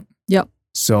cleaned up. Yep.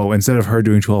 So instead of her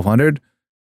doing 1,200,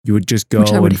 you would just go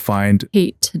and find...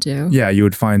 hate to do. Yeah, you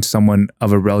would find someone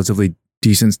of a relatively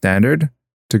decent standard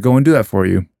to go and do that for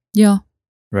you. Yeah.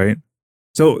 Right?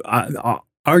 So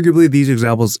arguably, these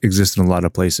examples exist in a lot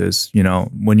of places. You know,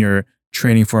 when you're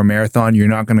training for a marathon, you're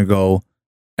not going to go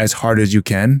as hard as you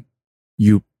can.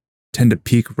 You tend to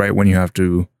peak right when you have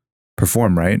to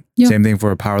perform, right? Yep. Same thing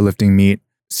for a powerlifting meet.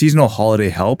 Seasonal holiday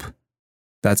help.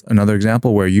 That's another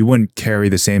example where you wouldn't carry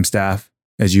the same staff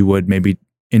as you would maybe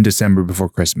in December before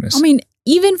Christmas. I mean,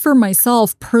 even for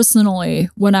myself personally,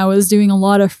 when I was doing a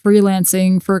lot of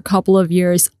freelancing for a couple of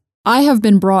years, I have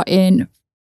been brought in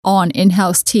on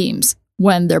in-house teams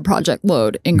when their project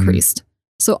load increased. Mm-hmm.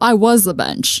 So I was the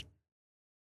bench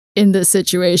in this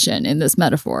situation, in this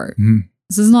metaphor. Mm-hmm.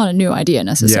 This is not a new idea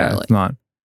necessarily. Yeah, it's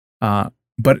not.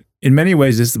 But in many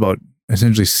ways, this is about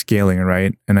essentially scaling,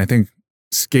 right? And I think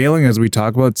scaling, as we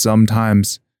talk about,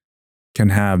 sometimes can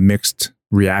have mixed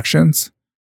reactions.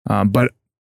 But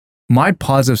my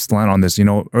positive slant on this, you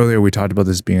know, earlier we talked about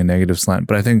this being a negative slant,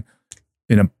 but I think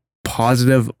in a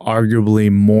positive,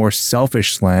 arguably more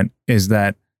selfish slant is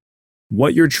that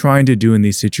what you're trying to do in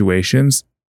these situations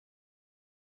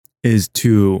is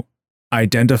to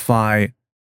identify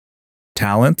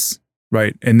talents,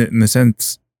 right? In the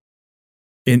sense,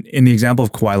 in the example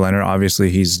of Kawhi Leonard, obviously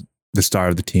he's the star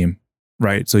of the team,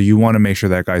 right? So you want to make sure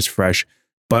that guy's fresh.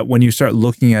 But when you start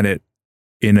looking at it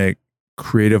in a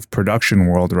creative production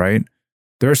world, right?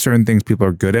 There are certain things people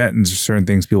are good at and certain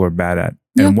things people are bad at.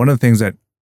 Yeah. And one of the things that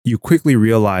you quickly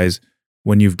realize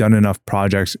when you've done enough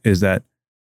projects is that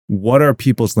what are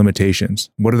people's limitations?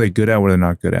 What are they good at? What are they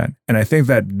not good at? And I think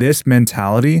that this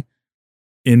mentality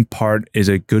in part is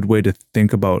a good way to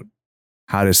think about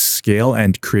how to scale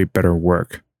and create better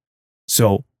work.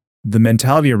 So the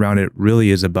mentality around it really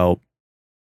is about,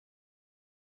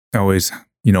 I always,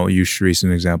 you know, use Charisse as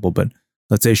an example, but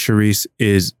let's say Charisse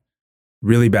is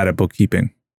really bad at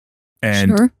bookkeeping.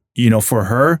 And, sure, you know, for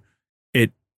her,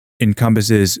 it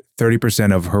encompasses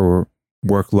 30% of her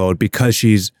workload because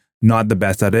she's not the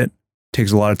best at it.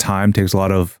 Takes a lot of time, takes a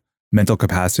lot of mental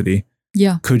capacity.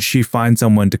 Yeah. Could she find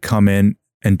someone to come in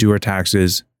and do her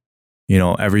taxes, you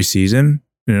know, every season?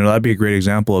 You know, that'd be a great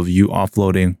example of you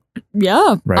offloading.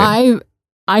 Yeah. Right.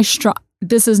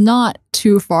 This is not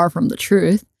too far from the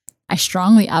truth. I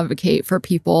strongly advocate for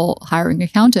people hiring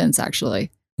accountants, actually,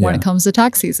 when it comes to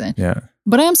tax season. Yeah.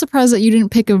 But I am surprised that you didn't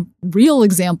pick a real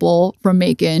example from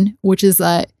Macon, which is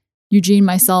that Eugene,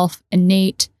 myself, and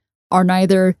Nate are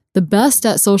neither the best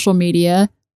at social media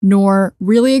nor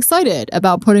really excited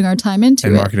about putting our time into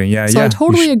and it. Marketing. Yeah. So I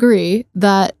totally agree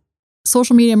that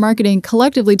social media marketing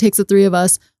collectively takes the three of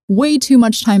us way too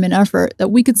much time and effort that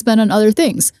we could spend on other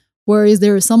things. Whereas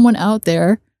there is someone out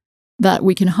there that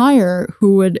we can hire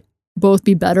who would both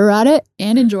be better at it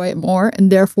and enjoy it more,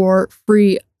 and therefore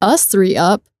free us three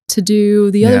up to do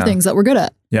the other things that we're good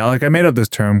at. Yeah, like I made up this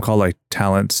term called like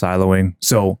talent siloing.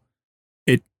 So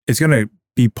it's going to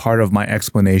be part of my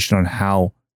explanation on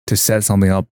how to set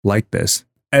something up like this.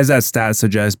 As that stat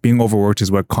suggests, being overworked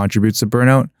is what contributes to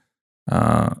burnout.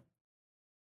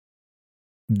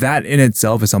 That in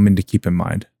itself is something to keep in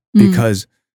mind, because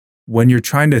when you're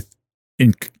trying to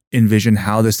envision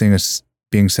how this thing is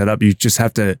being set up, you just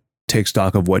have to take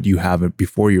stock of what you have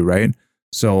before you, right?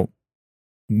 So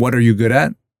what are you good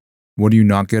at? What are you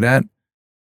not good at?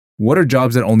 What are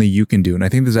jobs that only you can do? And I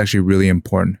think this is actually really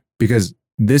important, because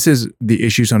this is the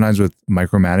issue sometimes with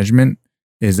micromanagement,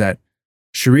 is that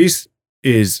Charisse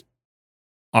is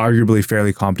arguably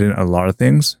fairly competent at a lot of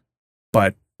things,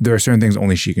 but there are certain things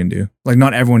only she can do. Like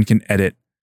not everyone can edit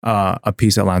a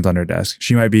piece that lands on her desk.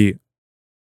 She might be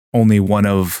only one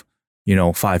of,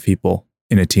 5 people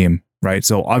in a team, right?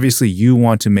 So obviously you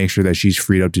want to make sure that she's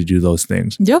freed up to do those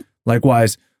things. Yep.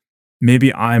 Likewise,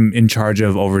 maybe I'm in charge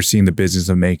of overseeing the business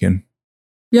of Macon.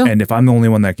 Yeah. And if I'm the only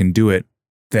one that can do it,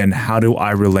 then how do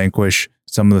I relinquish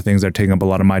some of the things that are taking up a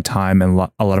lot of my time and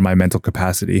a lot of my mental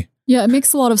capacity? Yeah, it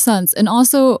makes a lot of sense. And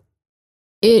also,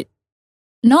 it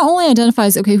not only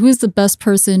identifies, okay, who is the best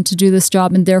person to do this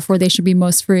job and therefore they should be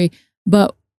most free,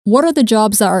 but what are the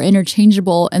jobs that are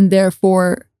interchangeable and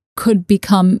therefore could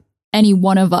become any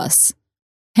one of us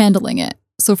handling it?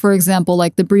 So for example,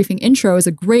 like the briefing intro is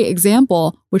a great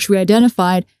example, which we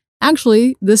identified,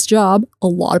 actually, this job, a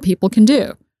lot of people can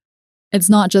do. It's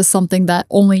not just something that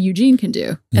only Eugene can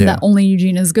do and that only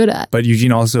Eugene is good at. But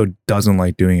Eugene also doesn't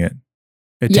like doing it.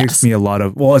 It takes me a lot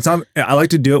of, it's not, I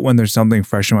like to do it when there's something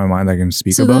fresh in my mind that I can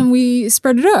speak about. So then we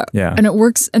spread it out. Yeah. And it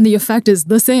works and the effect is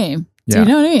the same. Do you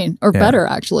know what I mean? Or better,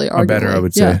 actually. Or better, I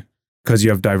would say. Because you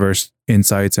have diverse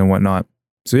insights and whatnot.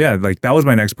 So yeah, like that was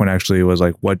my next point actually, was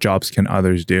like, what jobs can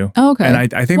others do? Okay. And I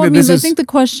think I think the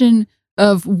question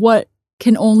of what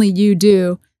can only you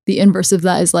do, the inverse of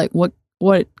that is like, what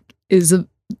is a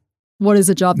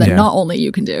job that not only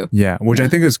you can do? Yeah, which I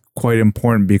think is quite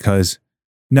important, because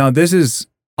Now,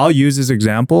 I'll use this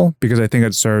example because I think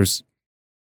it serves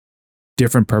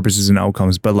different purposes and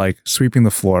outcomes, but like sweeping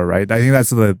the floor, right? I think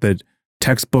that's the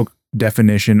textbook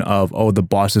definition of, oh, the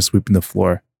boss is sweeping the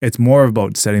floor. It's more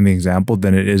about setting the example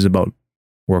than it is about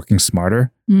working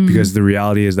smarter, because the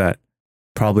reality is that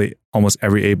probably almost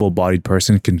every able-bodied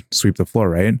person can sweep the floor,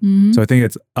 right? So I think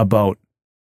it's about,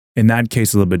 in that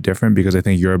case, a little bit different, because I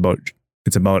think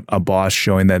it's about a boss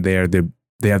showing that they have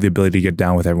the ability to get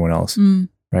down with everyone else,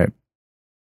 right?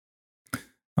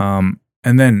 And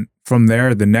then from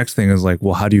there, the next thing is like,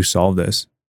 well, how do you solve this,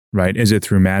 right? Is it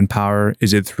through manpower?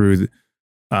 Is it through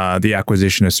the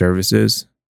acquisition of services?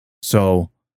 So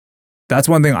that's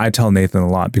one thing I tell Nathan a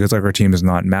lot, because like our team is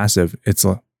not massive. It's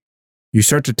you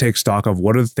start to take stock of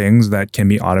what are the things that can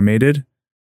be automated,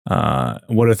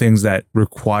 what are things that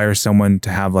require someone to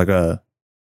have like a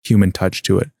human touch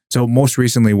to it. So most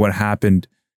recently, what happened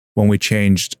when we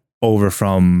changed over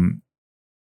from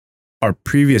our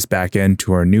previous backend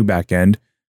to our new backend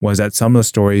was that some of the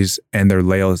stories and their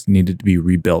layouts needed to be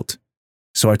rebuilt.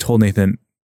 So I told Nathan,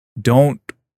 don't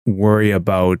worry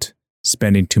about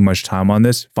spending too much time on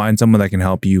this. Find someone that can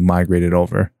help you migrate it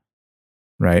over,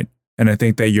 right? And I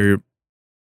think that you're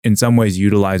in some ways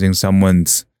utilizing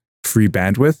someone's free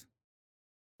bandwidth.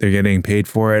 They're getting paid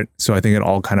for it. So I think it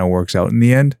all kind of works out in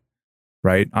the end,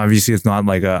 right? Obviously, it's not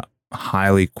like a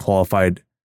highly qualified,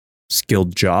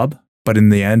 skilled job, but in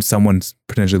the end, someone's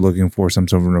potentially looking for some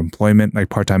sort of employment, like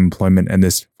part-time employment, and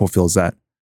this fulfills that,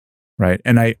 right?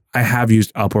 And I have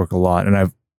used Upwork a lot,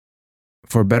 and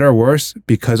for better or worse,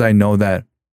 because I know that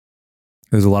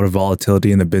there's a lot of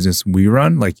volatility in the business we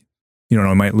run, like,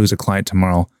 I might lose a client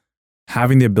tomorrow.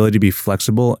 Having the ability to be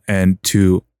flexible and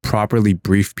to properly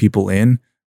brief people in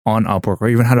on Upwork, or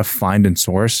even how to find and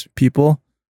source people.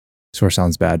 Source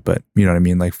sounds bad, but you know what I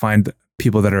mean? Like find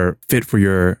people that are fit for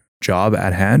your job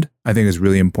at hand, I think is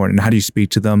really important. How do you speak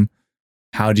to them?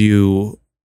 How do you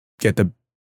get the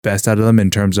best out of them in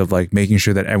terms of like making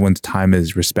sure that everyone's time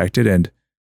is respected, and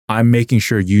I'm making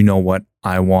sure you know what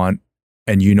I want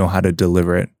and you know how to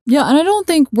deliver it. Yeah, and I don't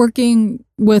think working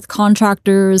with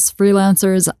contractors,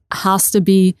 freelancers has to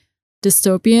be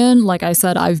dystopian. Like I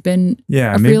said, I've been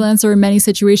freelancer in many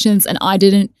situations, and I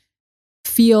didn't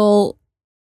feel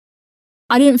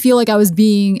like I was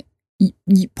being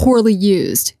poorly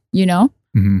used,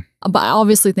 But I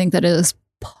obviously think that it is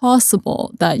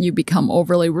possible that you become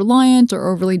overly reliant or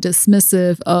overly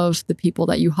dismissive of the people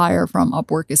that you hire from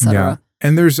Upwork, etc. Yeah.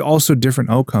 And there's also different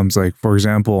outcomes. Like, for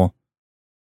example,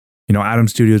 Atom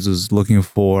Studios is looking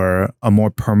for a more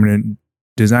permanent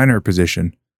designer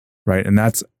position, right? And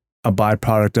that's a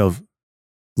byproduct of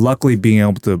luckily being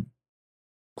able to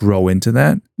grow into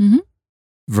that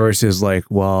versus like,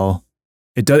 well,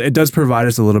 it does provide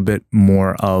us a little bit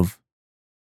more of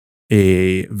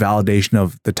a validation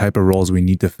of the type of roles we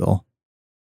need to fill.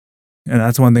 And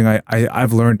that's one thing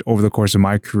I've learned over the course of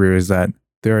my career, is that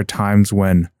there are times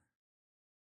when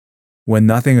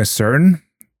nothing is certain,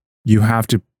 you have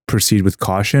to proceed with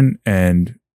caution.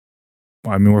 And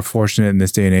I mean, we're fortunate in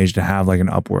this day and age to have like an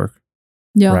Upwork,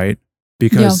 right?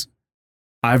 Because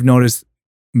I've noticed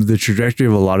the trajectory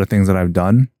of a lot of things that I've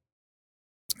done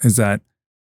is that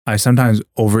I sometimes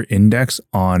over-index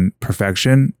on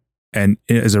perfection. And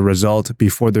as a result,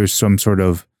 before there's some sort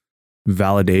of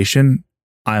validation,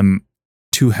 I'm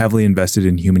too heavily invested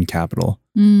in human capital,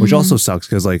 which also sucks,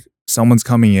 because like someone's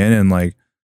coming in and like,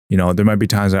 there might be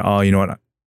times that, oh, you know what,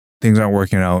 things aren't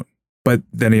working out. But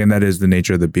then again, that is the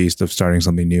nature of the beast of starting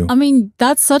something new. I mean,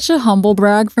 that's such a humble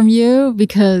brag from you,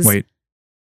 because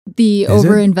the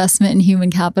overinvestment in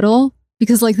human capital,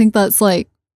 because I think that's like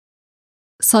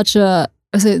such a,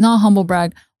 not a humble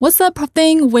brag. What's that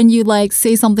thing when you like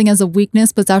say something as a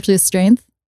weakness, but it's actually a strength?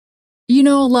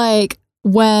 Like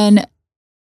when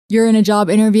you're in a job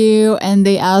interview and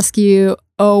they ask you,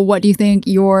 oh, what do you think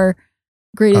your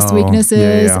greatest weakness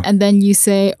is? Yeah. And then you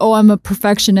say, oh, I'm a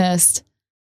perfectionist,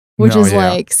 which is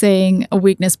like saying a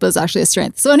weakness, but it's actually a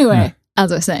strength. So anyway,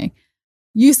 as I was saying,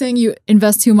 you saying you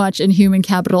invest too much in human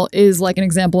capital is like an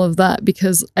example of that,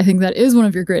 because I think that is one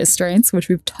of your greatest strengths, which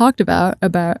we've talked about,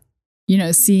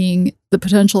 seeing the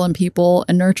potential in people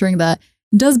and nurturing that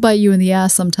does bite you in the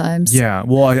ass sometimes. Yeah.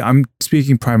 Well, I'm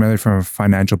speaking primarily from a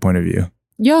financial point of view.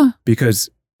 Yeah. Because,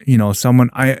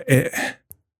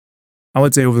 I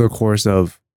would say over the course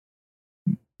of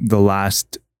the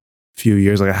last few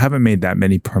years, like I haven't made that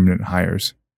many permanent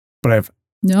hires, but I've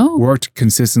worked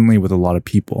consistently with a lot of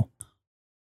people.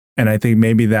 And I think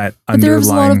maybe that but there was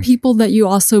a lot of people that you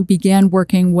also began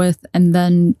working with and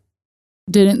then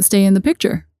didn't stay in the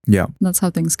picture. Yeah. That's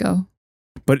how things go.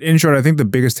 But in short, I think the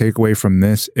biggest takeaway from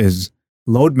this is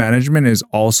load management is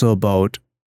also about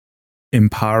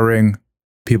empowering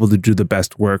people to do the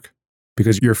best work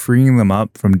because you're freeing them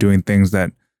up from doing things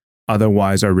that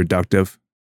otherwise are reductive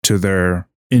to their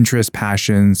interests,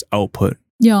 passions, output.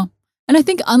 Yeah. And I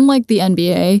think unlike the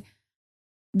NBA,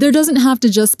 there doesn't have to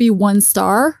just be one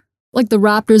star. Like the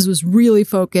Raptors was really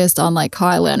focused on like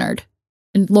Kawhi Leonard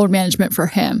and load management for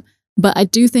him. But I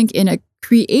do think in a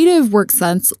creative work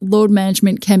sense, load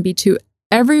management can be to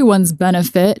everyone's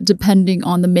benefit depending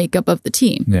on the makeup of the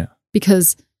team. Yeah.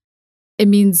 Because it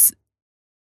means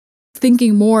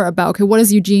thinking more about, okay, what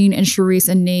is Eugene and Charisse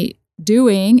and Nate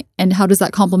doing and how does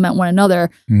that complement one another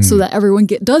so that everyone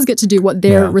does get to do what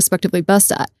they're respectively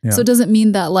best at. Yeah. So it doesn't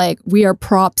mean that like we are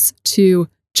props to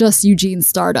just Eugene's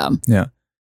stardom. Yeah.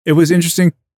 It was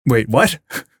interesting. Wait, what?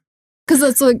 Because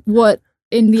that's like what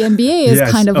in the NBA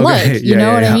is kind of like, you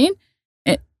know what I mean?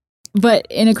 But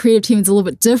in a creative team, it's a little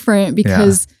bit different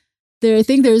because I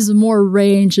think there's more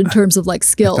range in terms of like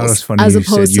skills as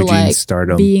opposed to like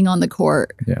stardom. Being on the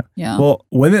court. Yeah. Well,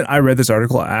 when I read this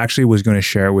article, I actually was going to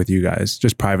share it with you guys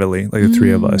just privately, like the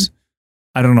three of us.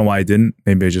 I don't know why I didn't.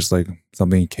 Maybe it's just like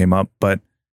something came up, but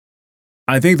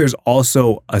I think there's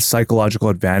also a psychological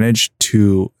advantage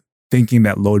to thinking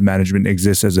that load management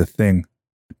exists as a thing.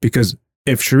 Because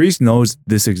if Charisse knows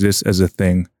this exists as a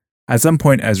thing, at some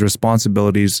point as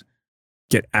responsibilities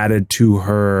get added to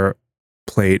her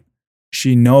plate,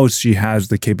 she knows she has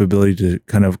the capability to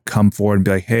kind of come forward and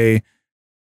be like, hey,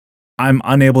 I'm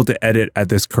unable to edit at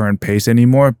this current pace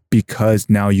anymore because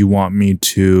now you want me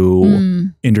to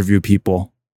interview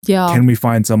people. Yeah. Can we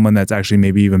find someone that's actually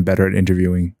maybe even better at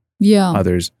interviewing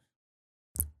others?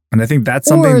 And I think that's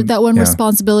something. Or that when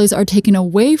responsibilities are taken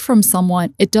away from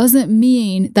someone, it doesn't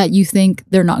mean that you think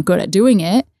they're not good at doing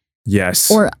it. Yes.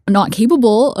 Or not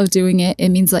capable of doing it. It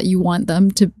means that you want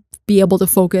them to be able to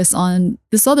focus on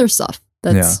this other stuff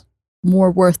that's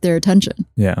more worth their attention.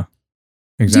 Yeah.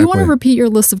 Exactly. Do you want to repeat your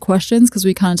list of questions? Because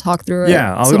we kind of talked through it.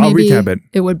 Yeah, I'll recap it.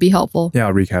 It would be helpful. Yeah,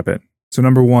 I'll recap it. So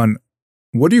number 1,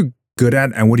 what are you good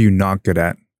at and what are you not good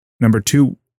at? Number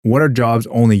 2, what are jobs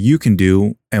only you can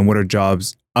do and what are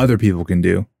jobs other people can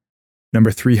do?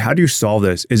 Number 3, how do you solve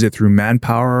this? Is it through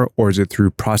manpower or is it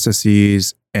through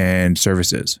processes and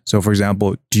services? So for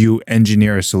example, do you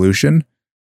engineer a solution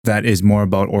that is more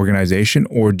about organization,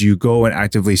 or do you go and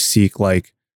actively seek,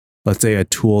 like, let's say a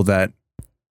tool that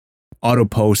auto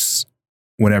posts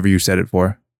whenever you set it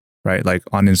for, right? Like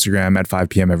on Instagram at 5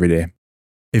 p.m. every day.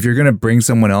 If you're going to bring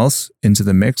someone else into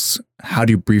the mix, how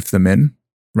do you brief them in,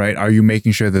 right? Are you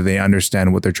making sure that they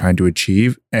understand what they're trying to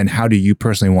achieve? And how do you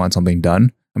personally want something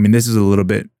done? I mean, this is a little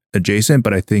bit adjacent,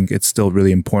 but I think it's still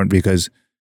really important because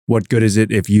what good is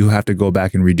it if you have to go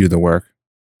back and redo the work?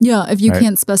 Yeah, if you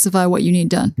can't specify what you need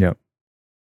done. Yep.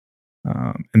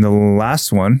 And the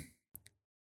last one,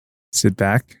 sit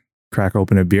back, crack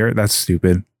open a beer. That's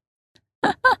stupid.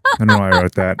 I don't know why I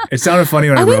wrote that. It sounded funny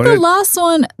when I wrote it.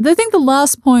 I think the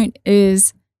last point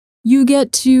is you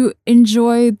get to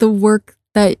enjoy the work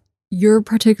that you're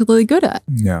particularly good at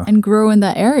and grow in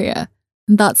that area.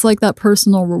 And that's like that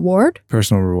personal reward.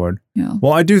 Personal reward. Yeah.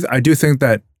 Well, I do think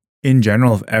that in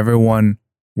general, if everyone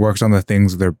works on the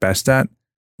things they're best at,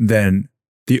 then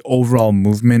the overall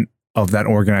movement of that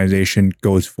organization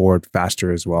goes forward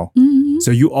faster as well. Mm-hmm. So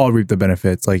you all reap the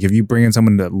benefits. Like if you bring in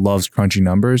someone that loves crunching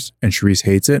numbers and Charisse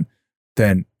hates it,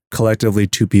 then collectively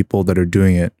 2 people that are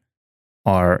doing it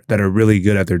that are really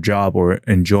good at their job or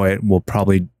enjoy it will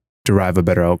probably derive a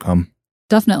better outcome.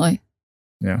 Definitely.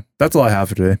 Yeah. That's all I have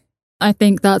for today. I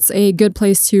think that's a good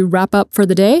place to wrap up for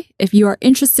the day. If you are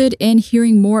interested in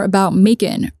hearing more about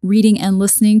Macon, reading and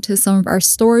listening to some of our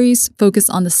stories focused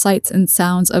on the sights and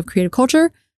sounds of creative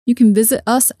culture, you can visit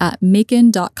us at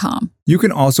macon.com. You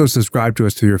can also subscribe to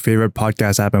us through your favorite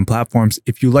podcast app and platforms.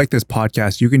 If you like this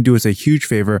podcast, you can do us a huge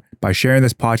favor by sharing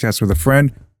this podcast with a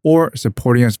friend or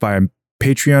supporting us via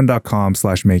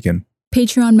patreon.com/Macon.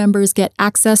 Patreon members get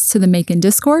access to the Macon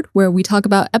Discord, where we talk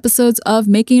about episodes of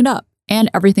Making It Up and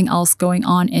everything else going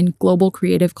on in global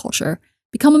creative culture.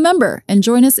 Become a member and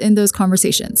join us in those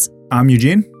conversations. I'm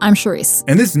Eugene. I'm Charisse.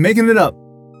 And this is Making It Up.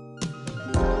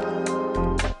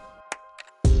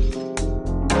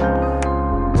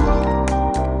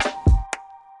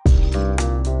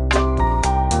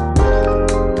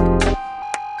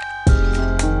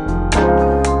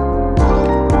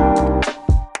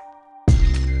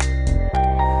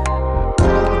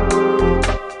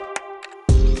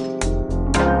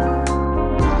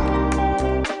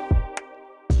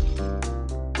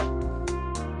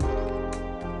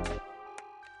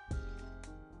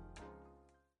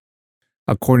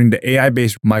 According to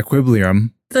AI-based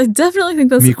Mequilibrium. I definitely think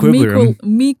that's Mequilibrium.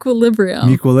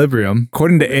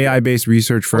 According to AI-based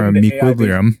research firm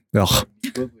Mequilibrium.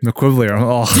 Equilibrium.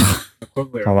 Oh.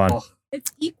 Hold on.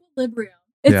 It's equilibrium.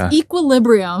 It's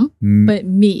equilibrium, but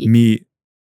me.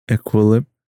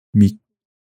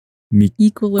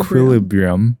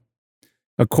 Equilibrium.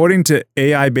 According to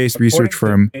AI-based research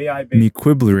firm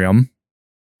Mequibrium.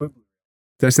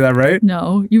 Did I say that right?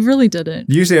 No, you really didn't.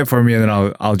 You say it for me and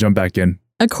then I'll jump back in.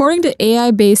 According to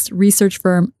AI-based research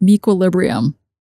firm Mequibrium,